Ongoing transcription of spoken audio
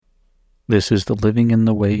This is the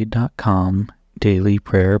LivingInTheWay.com Daily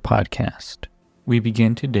Prayer Podcast. We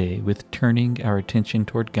begin today with turning our attention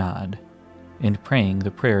toward God and praying the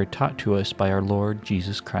prayer taught to us by our Lord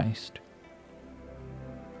Jesus Christ.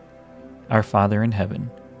 Our Father in heaven,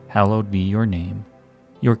 hallowed be your name.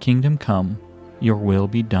 Your kingdom come, your will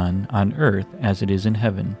be done on earth as it is in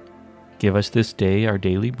heaven. Give us this day our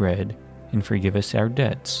daily bread, and forgive us our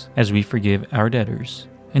debts as we forgive our debtors.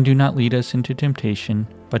 And do not lead us into temptation,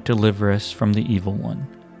 but deliver us from the evil one.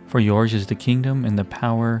 For yours is the kingdom and the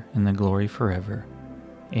power and the glory forever.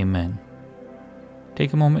 Amen.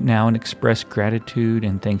 Take a moment now and express gratitude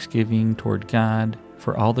and thanksgiving toward God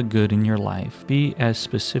for all the good in your life. Be as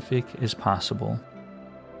specific as possible.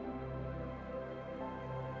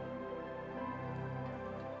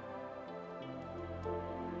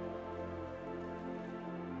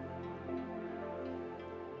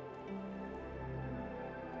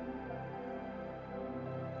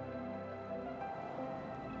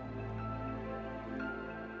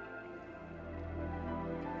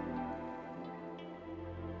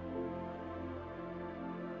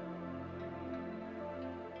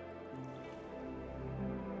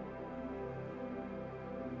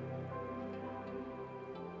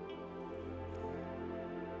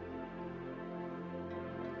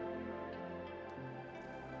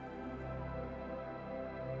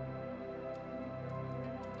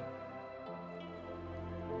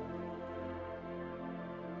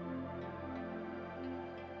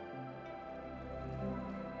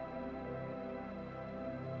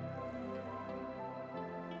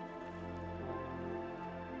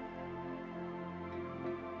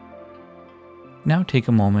 Now take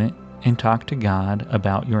a moment and talk to God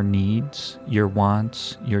about your needs, your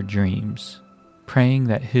wants, your dreams, praying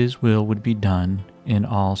that His will would be done in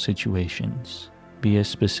all situations. Be as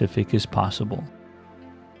specific as possible.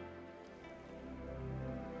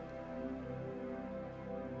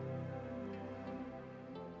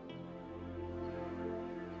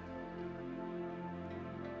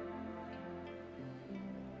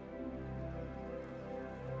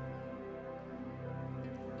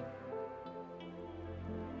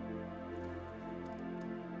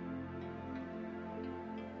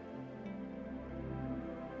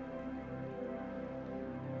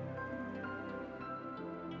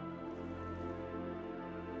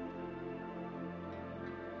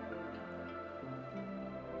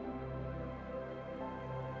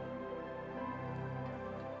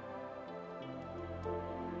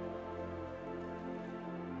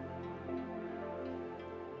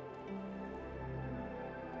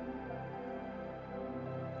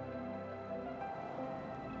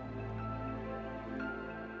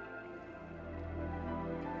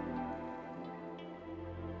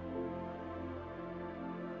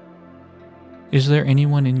 Is there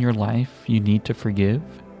anyone in your life you need to forgive?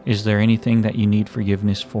 Is there anything that you need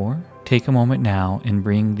forgiveness for? Take a moment now and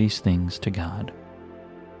bring these things to God.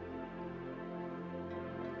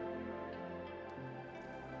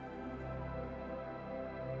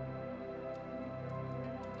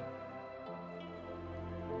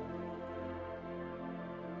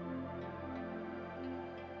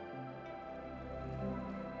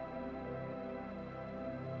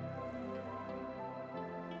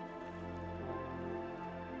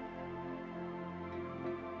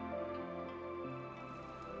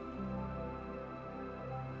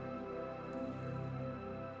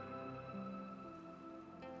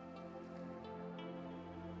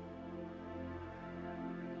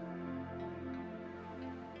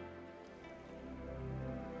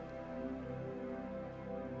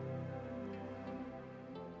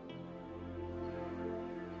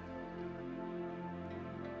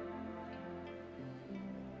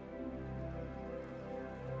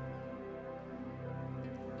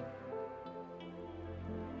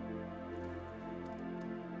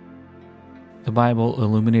 The Bible,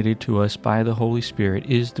 illuminated to us by the Holy Spirit,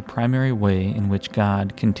 is the primary way in which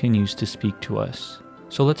God continues to speak to us.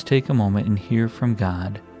 So let's take a moment and hear from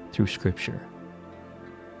God through Scripture.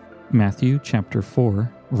 Matthew chapter 4,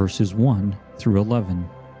 verses 1 through 11.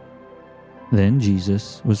 Then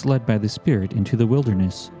Jesus was led by the Spirit into the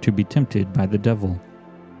wilderness to be tempted by the devil.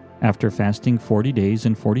 After fasting 40 days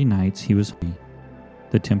and 40 nights, he was hungry.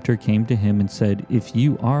 The tempter came to him and said, "If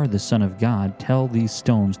you are the Son of God, tell these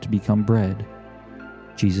stones to become bread."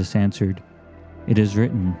 Jesus answered, "It is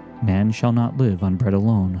written, man shall not live on bread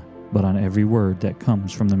alone, but on every word that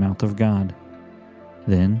comes from the mouth of God."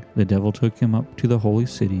 Then the devil took him up to the holy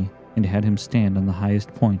city and had him stand on the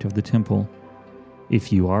highest point of the temple.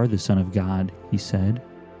 "If you are the Son of God," he said,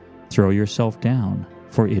 "throw yourself down,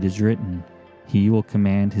 for it is written, He will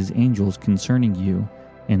command His angels concerning you,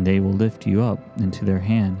 and they will lift you up into their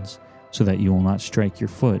hands, so that you will not strike your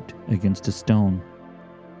foot against a stone."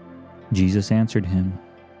 Jesus answered him,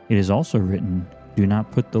 "It is also written, 'Do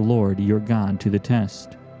not put the Lord your God to the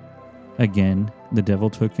test.'" Again, the devil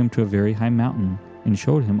took him to a very high mountain and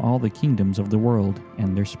showed him all the kingdoms of the world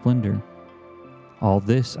and their splendor. "All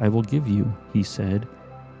this I will give you," he said,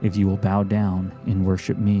 "if you will bow down and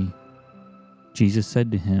worship me." Jesus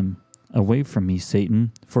said to him, "Away from me,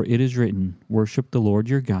 Satan, for it is written, 'Worship the Lord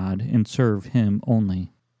your God and serve him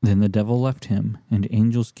only.'" Then the devil left him, and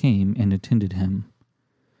angels came and attended him.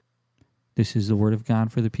 This is the word of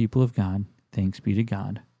God for the people of God. Thanks be to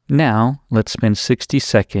God. Now, let's spend 60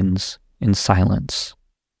 seconds in silence.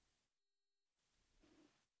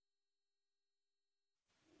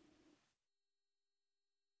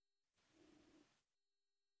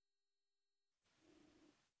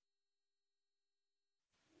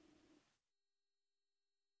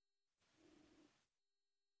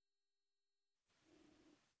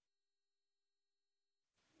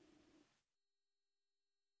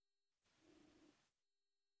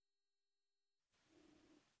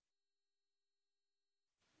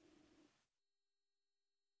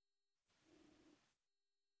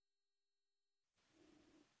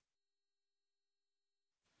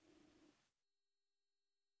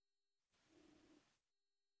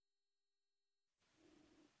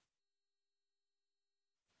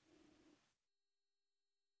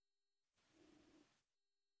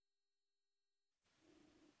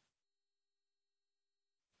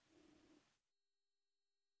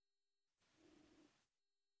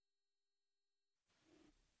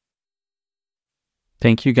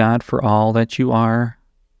 Thank you, God, for all that you are,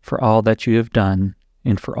 for all that you have done,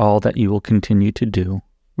 and for all that you will continue to do.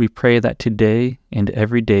 We pray that today and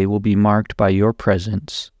every day will be marked by your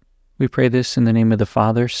presence. We pray this in the name of the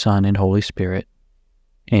Father, Son, and Holy Spirit.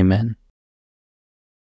 Amen.